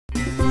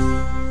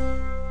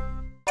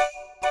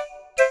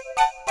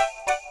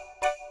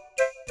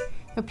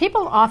But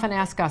people often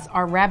ask us,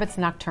 are rabbits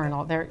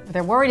nocturnal?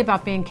 They're worried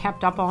about being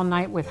kept up all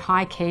night with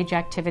high cage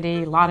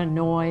activity, a lot of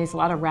noise, a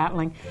lot of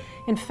rattling.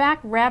 In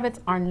fact, rabbits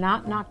are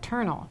not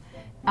nocturnal.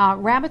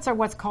 Rabbits are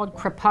what's called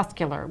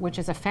crepuscular, which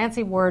is a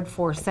fancy word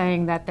for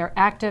saying that they're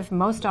active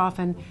most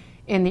often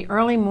in the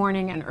early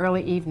morning and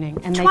early evening.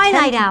 And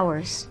Twilight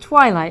hours.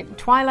 Twilight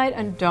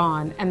and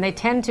dawn. And they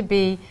tend to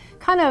be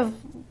kind of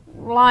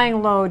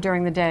lying low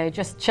during the day,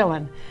 just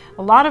chilling.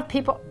 A lot of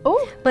people,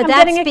 but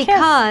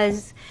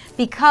that's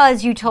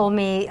because you told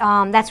me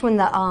that's when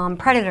the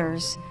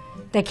predators,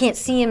 they can't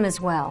see him as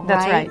well.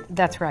 That's right.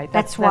 That's right.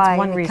 That's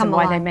one reason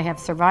why they may have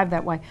survived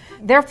that way.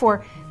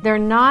 Therefore, they're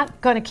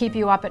not going to keep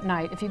you up at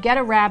night. If you get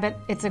a rabbit,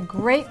 it's a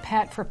great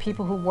pet for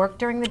people who work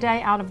during the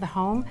day out of the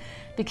home,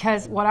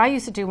 because what I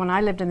used to do when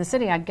I lived in the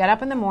city, I'd get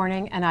up in the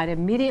morning and I'd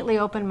immediately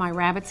open my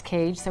rabbit's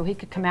cage so he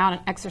could come out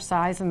and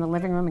exercise in the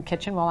living room and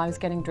kitchen while I was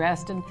getting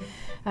dressed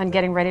and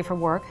getting ready for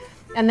work.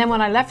 And then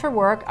when I left for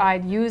work,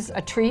 I'd use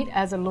a treat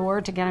as a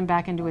lure to get him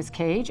back into his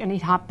cage, and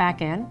he'd hop back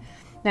in.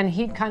 Then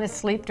he'd kind of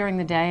sleep during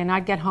the day, and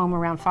I'd get home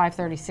around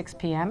 5:30, 6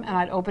 p.m., and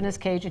I'd open his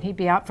cage, and he'd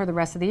be out for the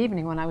rest of the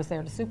evening when I was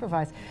there to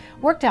supervise.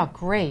 Worked out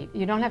great.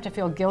 You don't have to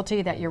feel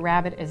guilty that your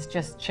rabbit is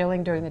just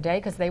chilling during the day,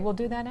 because they will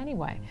do that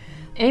anyway.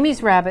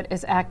 Amy's rabbit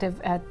is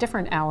active at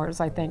different hours,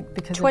 I think,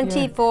 because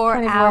 24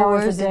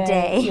 hours a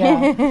day.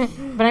 Yeah.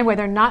 But anyway,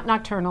 they're not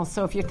nocturnal,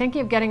 so if you're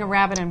thinking of getting a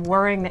rabbit and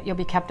worrying that you'll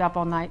be kept up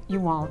all night, you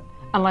won't.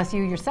 Unless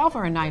you yourself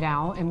are a night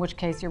owl, in which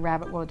case your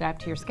rabbit will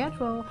adapt to your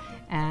schedule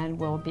and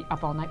will be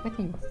up all night with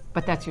you.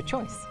 But that's your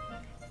choice.